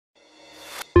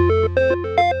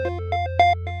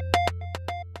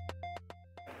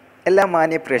എല്ലാ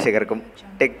മാന്യ പ്രേക്ഷകർക്കും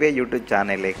ടെക് വേ യൂട്യൂബ്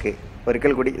ചാനലിലേക്ക്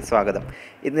ഒരിക്കൽ കൂടി സ്വാഗതം.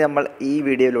 ഇന്ന് നമ്മൾ ഈ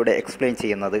വീഡിയോയിലൂടെ എക്സ്പ്ലെയിൻ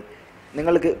ചെയ്യുന്നത്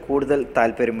നിങ്ങൾക്ക് കൂടുതൽ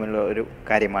താല്പര്യമുള്ള ഒരു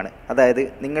കാര്യമാണ്. അതായത്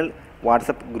നിങ്ങൾ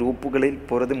വാട്സപ്പ് ഗ്രൂപ്പുകളിൽ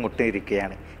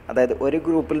പൊറുതിമുട്ടിയിരിക്കുകയാണ്. അതായത് ഒരു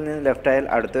ഗ്രൂപ്പിൽ നിന്ന് ലെഫ്റ്റായാൽ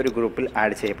അടുത്തൊരു ഗ്രൂപ്പിൽ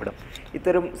ആഡ് ചെയ്യപ്പെടും.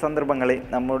 ഇത്തരം സന്ദർഭങ്ങളിൽ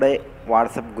നമ്മുടെ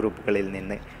വാട്സപ്പ് ഗ്രൂപ്പുകളിൽ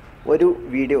നിന്ന് ഒരു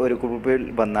വീഡിയോ ഒരു ഗ്രൂപ്പിൽ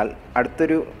വന്നാൽ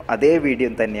അടുത്തൊരു അതേ വീഡിയോ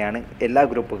തന്നെയാണ് എല്ലാ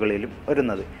ഗ്രൂപ്പുകളിലും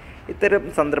വരുന്നത്. ഇത്തരം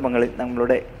സന്ദർഭങ്ങളിൽ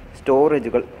നമ്മളുടെ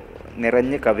സ്റ്റോറേജുകൾ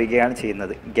നിറഞ്ഞ് കവിയുകയാണ്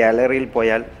ചെയ്യുന്നത്. ഗാലറിയിൽ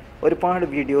പോയാൽ ഒരുപാട്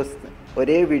വീഡിയോസ്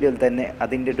ഒരേ വീഡിയോയിൽ തന്നെ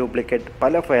അതിൻ്റെ ഡ്യൂപ്ലിക്കേറ്റ്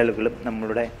പല ഫയലുകളും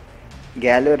നമ്മളുടെ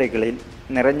ഗാലറികളിൽ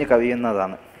നിറഞ്ഞ്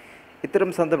കവിയുന്നതാണ്.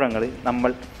 ഇത്തരം സന്ദർഭങ്ങളിൽ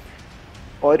നമ്മൾ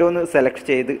ഓരോന്ന് സെലക്ട്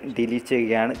ചെയ്ത് ഡിലീറ്റ്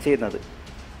ചെയ്യുകയാണ് ചെയ്യുന്നത്.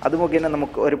 അത് മുഖേന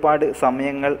നമുക്ക് ഒരുപാട്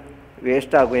സമയങ്ങൾ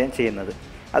വേസ്റ്റാകുകയും ചെയ്യുന്നത്.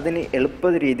 അതിന്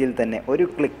എളുപ്പ രീതിയിൽ തന്നെ ഒരു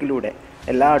ക്ലിക്കിലൂടെ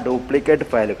എല്ലാ ഡ്യൂപ്ലിക്കേറ്റ്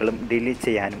ഫയലുകളും ഡിലീറ്റ്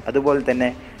ചെയ്യാനും അതുപോലെ തന്നെ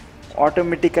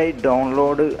ഓട്ടോമാറ്റിക്കായി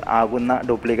ഡൗൺലോഡ് ആകുന്ന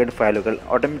ഡ്യൂപ്ലിക്കേറ്റ് ഫയലുകൾ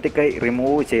ഓട്ടോമാറ്റിക്കായി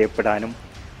റിമൂവ് ചെയ്യപ്പെടാനും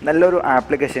നല്ലൊരു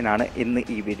ആപ്ലിക്കേഷനാണ് ഇന്ന്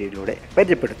ഈ വീഡിയോയിലൂടെ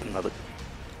പരിചയപ്പെടുത്തുന്നത്.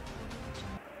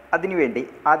 അതിനുവേണ്ടി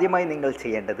ആദ്യമായി നിങ്ങൾ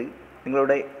ചെയ്യേണ്ടത്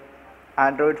നിങ്ങളുടെ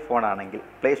ആൻഡ്രോയിഡ് ഫോൺ ആണെങ്കിൽ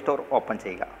പ്ലേ സ്റ്റോർ ഓപ്പൺ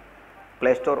ചെയ്യുക.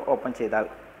 പ്ലേ സ്റ്റോർ ഓപ്പൺ ചെയ്താൽ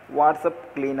വാട്സപ്പ്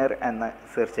ക്ലീനർ എന്ന്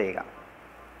സെർച്ച് ചെയ്യുക.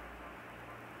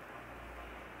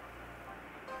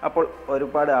 അപ്പോൾ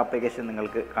ഒരുപാട് ആപ്ലിക്കേഷൻ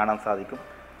നിങ്ങൾക്ക് കാണാൻ സാധിക്കും.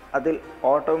 അതിൽ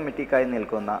ഓട്ടോമാറ്റിക്കായി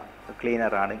നിൽക്കുന്ന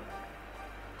ക്ലീനറാണ്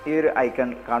ഈ ഒരു ഐക്കൺ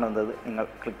കാണുന്നത്. നിങ്ങൾ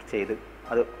ക്ലിക്ക് ചെയ്ത്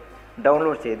അത്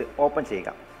ഡൗൺലോഡ് ചെയ്ത് ഓപ്പൺ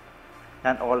ചെയ്യുക.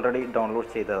 ഞാൻ ഓൾറെഡി ഡൗൺലോഡ്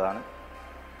ചെയ്തതാണ്.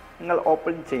 നിങ്ങൾ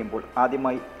ഓപ്പൺ ചെയ്യുമ്പോൾ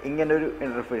ആദ്യമായി ഇങ്ങനൊരു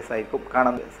ഇൻ്റർഫേസ് ആയിരിക്കും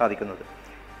കാണാൻ സാധിക്കുന്നത്.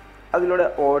 അതിലൂടെ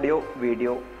ഓഡിയോ,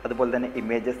 വീഡിയോ അതുപോലെ തന്നെ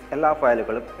ഇമേജസ് എല്ലാ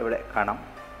ഫയലുകളും ഇവിടെ കാണാം.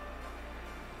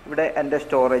 ഇവിടെ എൻ്റെ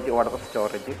സ്റ്റോറേജ് വാട്സപ്പ്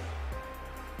സ്റ്റോറേജ്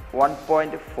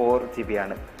 1.4 GB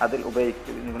ആണ്. അതിൽ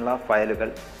ഉപയോഗിക്കുന്ന ഫയലുകൾ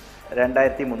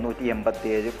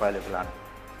 2387 ഫയലുകളാണ്.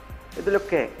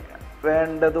 ഇതിലൊക്കെ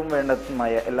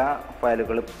വേണ്ടതുമായ എല്ലാ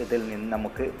ഫയലുകളും ഇതിൽ നിന്ന്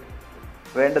നമുക്ക്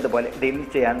വേണ്ടതുപോലെ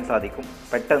ഡിലീറ്റ് ചെയ്യാൻ സാധിക്കും.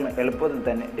 പെട്ടെന്ന് എളുപ്പത്തിൽ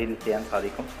തന്നെ ഡിലീറ്റ് ചെയ്യാൻ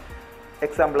സാധിക്കും.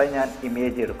 എക്സാമ്പിളായി ഞാൻ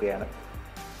ഇമേജ് എടുക്കുകയാണ്.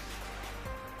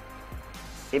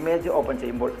 ഇമേജ് ഓപ്പൺ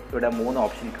ചെയ്യുമ്പോൾ ഇവിടെ 3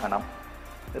 ഓപ്ഷൻ കാണാം.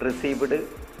 റിസീവ്ഡ്,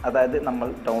 അതായത് നമ്മൾ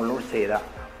ഡൗൺലോഡ് ചെയ്ത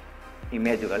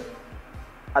ഇമേജുകൾ.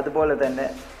 അതുപോലെ തന്നെ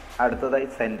അടുത്തതായി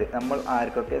സെൻഡ്, നമ്മൾ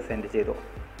ആർക്കൊക്കെ സെൻഡ് ചെയ്തോ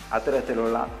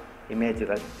അത്തരത്തിലുള്ള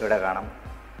ഇമേജുകൾ ഇവിടെ കാണാം.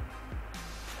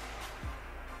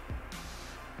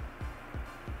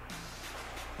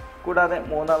 കൂടാതെ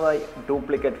മൂന്നാമതായി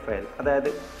ഡ്യൂപ്ലിക്കേറ്റ് ഫയൽ, അതായത്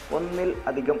ഒന്നിൽ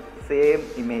അധികം സെയിം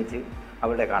ഇമേജ്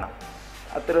അവിടെ കാണാം.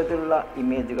 അത്തരത്തിലുള്ള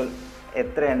ഇമേജുകൾ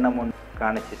എത്ര എണ്ണം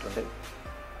കാണിച്ചിട്ടുണ്ട്.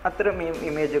 അത്തരം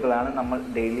ഇമേജുകളാണ് നമ്മൾ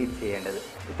ഡിലീറ്റ് ചെയ്യേണ്ടത്.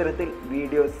 ഇത്തരത്തിൽ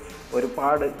വീഡിയോസ്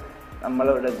ഒരുപാട്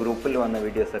നമ്മളുടെ ഗ്രൂപ്പിൽ വന്ന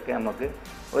വീഡിയോസൊക്കെ നമുക്ക്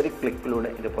ഒരു ക്ലിക്കിലൂടെ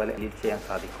ഇതുപോലെ ഡിലീറ്റ് ചെയ്യാൻ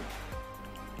സാധിക്കും.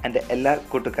 എൻ്റെ എല്ലാ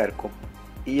കൂട്ടുകാർക്കും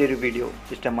ഈ ഒരു വീഡിയോ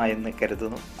ഇഷ്ടമായെന്ന്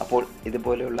കരുതുന്നു. അപ്പോൾ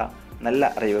ഇതുപോലെയുള്ള നല്ല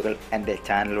അറിവുകൾ എൻ്റെ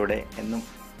ചാനലിലൂടെ എന്നും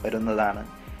വരുന്നതാണ്.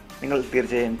 നിങ്ങൾ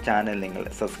തീർച്ചയായും ചാനൽ നിങ്ങൾ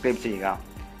സബ്സ്ക്രൈബ് ചെയ്യുക.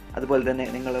 അതുപോലെ തന്നെ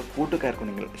നിങ്ങളുടെ കൂട്ടുകാർക്കും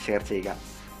നിങ്ങൾ ഷെയർ ചെയ്യുക.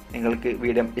 നിങ്ങൾക്ക്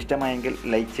വീഡിയോ ഇഷ്ടമായെങ്കിൽ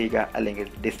ലൈക്ക് ചെയ്യുക, അല്ലെങ്കിൽ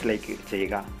ഡിസ്ലൈക്ക്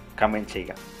ചെയ്യുക, കമൻറ്റ്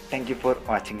ചെയ്യുക. Thank you for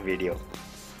watching video.